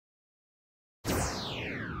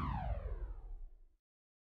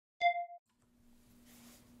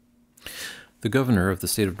The governor of the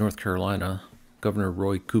state of North Carolina, Governor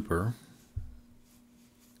Roy Cooper,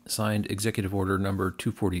 signed Executive Order number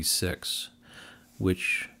 246,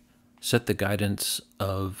 which set the guidance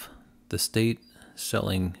of the state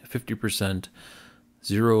selling 50%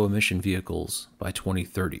 zero-emission vehicles by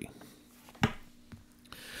 2030.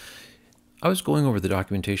 I was going over the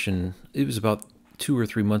documentation, it was about 2 or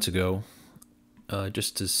 3 months ago,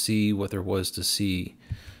 just to see what there was to see,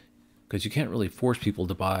 because you can't really force people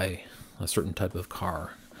to buy a certain type of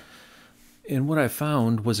car. And what I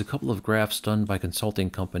found was a couple of graphs done by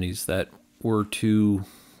consulting companies that were to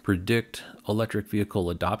predict electric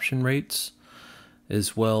vehicle adoption rates,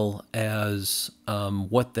 as well as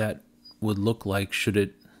what that would look like should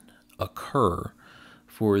it occur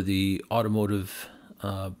for the automotive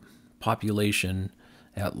population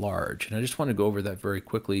at large. And I just want to go over that very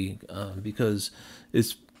quickly because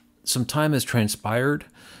some time has transpired,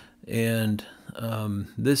 and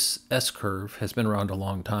this S-curve has been around a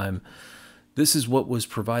long time. This is what was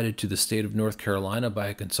provided to the state of North Carolina by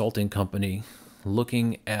a consulting company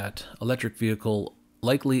looking at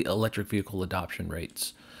likely electric vehicle adoption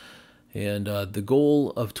rates. And the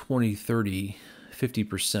goal of 2030,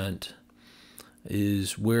 50%,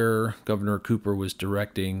 is where Governor Cooper was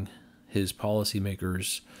directing his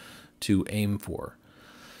policymakers to aim for.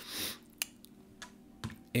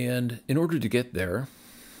 And in order to get there,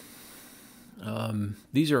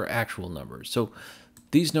 these are actual numbers. So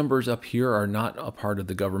these numbers up here are not a part of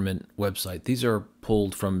the government website. These are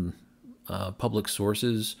pulled from public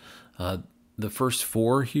sources. The first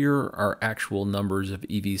 4 here are actual numbers of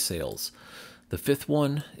EV sales. The 5th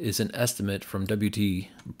one is an estimate from W.T.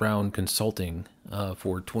 Brown Consulting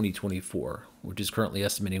for 2024, which is currently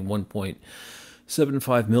estimating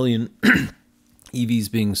 1.75 million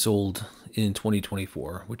EVs being sold in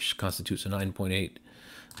 2024, which constitutes a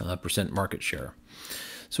 9.8% market share.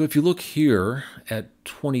 So if you look here at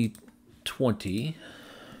 2020,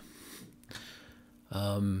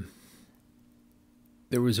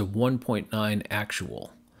 there was a 1.9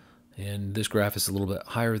 actual, and this graph is a little bit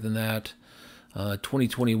higher than that.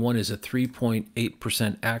 2021 is a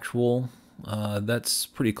 3.8% actual. That's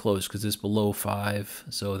pretty close because it's below 5,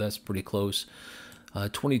 so that's pretty close.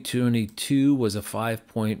 2022 was a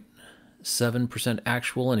 5.7%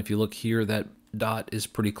 actual, and if you look here, that dot is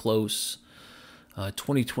pretty close.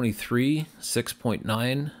 2023,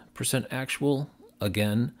 6.9% actual,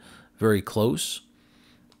 again, very close.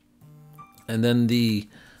 And then the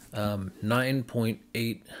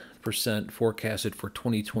 9.8% forecasted for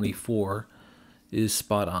 2024 is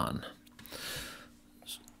spot on.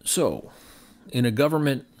 So, in a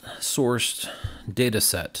government-sourced data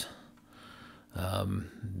set,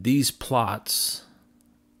 these plots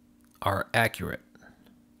are accurate,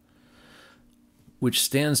 which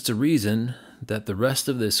stands to reason that the rest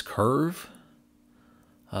of this curve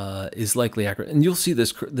is likely accurate. And you'll see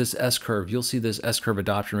this S-curve. You'll see this S-curve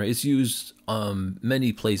adoption rate. It's used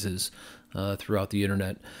many places throughout the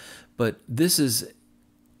internet. But this is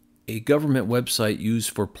a government website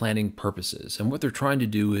used for planning purposes. And what they're trying to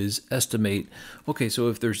do is estimate, okay, so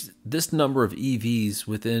if there's this number of EVs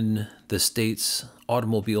within the state's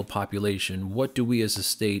automobile population, what do we as a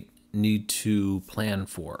state need to plan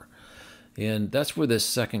for? And that's where this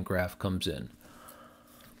second graph comes in.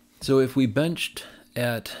 So if we benched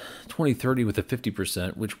at 2030 with a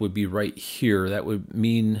 50%, which would be right here, that would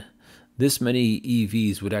mean this many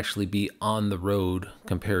EVs would actually be on the road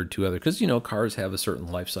compared to other, because, you know, cars have a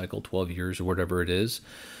certain life cycle, 12 years or whatever it is.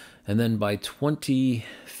 And then by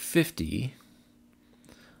 2050,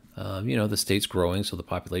 you know, the state's growing, so the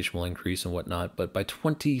population will increase and whatnot. But by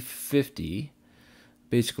 2050,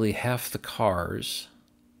 basically half the cars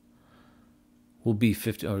will be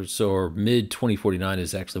 50, or mid 2049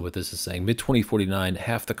 is actually what this is saying. Mid 2049,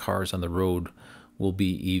 half the cars on the road will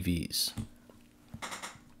be EVs.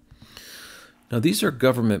 Now, these are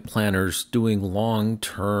government planners doing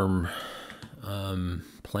long-term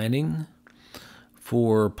planning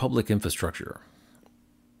for public infrastructure.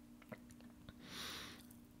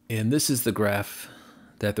 And this is the graph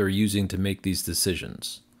that they're using to make these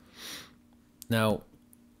decisions. Now,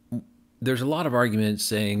 there's a lot of arguments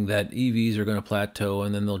saying that EVs are going to plateau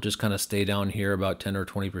and then they'll just kind of stay down here about 10 or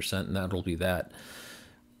 20%, and that'll be that.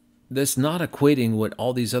 That's not equating what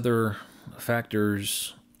all these other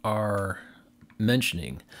factors are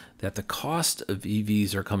mentioning, that the cost of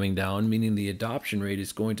EVs are coming down, meaning the adoption rate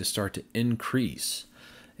is going to start to increase.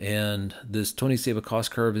 And this Tony Seba cost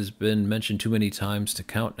curve has been mentioned too many times to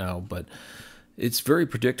count now, but it's very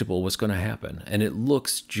predictable what's going to happen. And it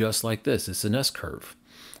looks just like this. It's an S-curve.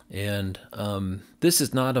 And this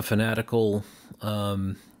is not a fanatical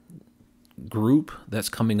group that's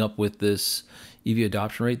coming up with this EV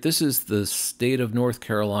adoption rate. This is the state of North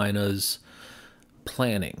Carolina's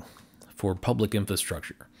planning for public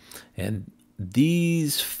infrastructure. And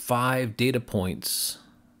these 5 data points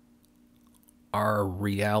are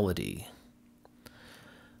reality,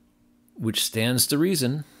 which stands to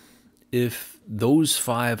reason. If those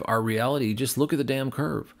 5 are reality, just look at the damn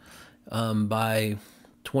curve. By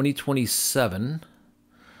 2027,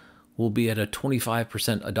 we'll be at a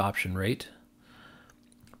 25% adoption rate.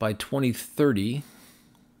 By 2030,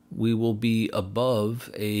 we will be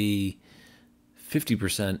above a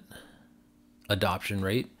 50% adoption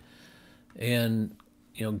rate, and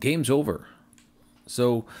game's over.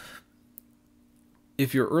 So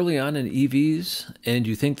if you're early on in EVs and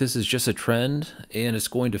you think this is just a trend and it's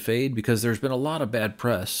going to fade, because there's been a lot of bad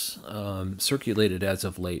press circulated as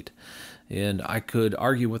of late, and I could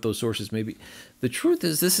argue with those sources. Maybe the truth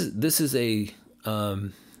is this is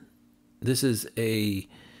a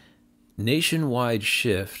nationwide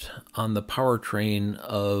shift on the powertrain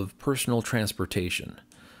of personal transportation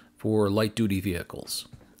for light-duty vehicles,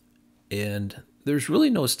 and there's really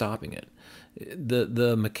no stopping it.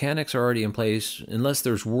 The mechanics are already in place, unless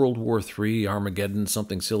there's World War III, Armageddon,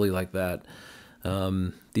 something silly like that.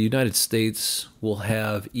 The United States will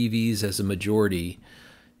have EVs as a majority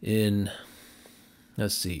in,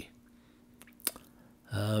 let's see,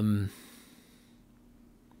 the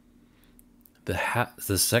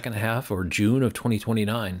second half or June of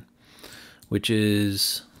 2029, which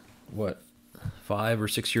is what, 5 or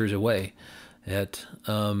 6 years away. At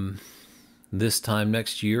this time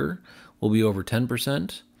next year, we'll be over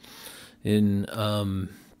 10%. In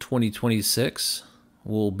 2026,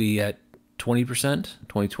 we'll be at 20%,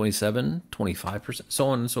 2027, 25%, so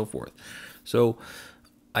on and so forth. So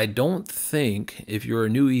I don't think if you're a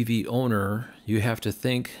new EV owner, you have to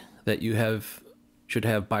think that you should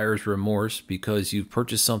have buyer's remorse because you've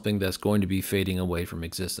purchased something that's going to be fading away from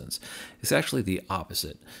existence. It's actually the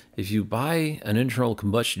opposite. If you buy an internal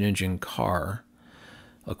combustion engine car,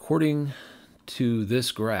 according to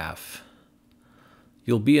this graph,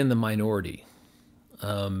 you'll be in the minority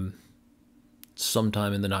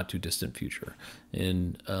sometime in the not too distant future.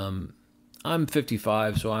 And I'm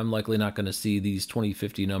 55, so I'm likely not going to see these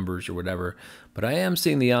 2050 numbers or whatever, but I am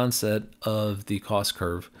seeing the onset of the cost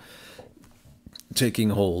curve taking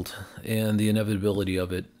hold, and the inevitability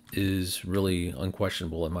of it is really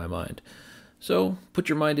unquestionable in my mind. So put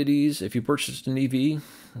your mind at ease. If you purchased an EV,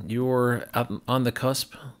 you're on the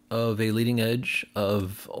cusp of a leading edge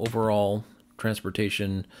of overall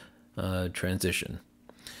transportation transition.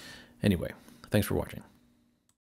 Anyway, thanks for watching.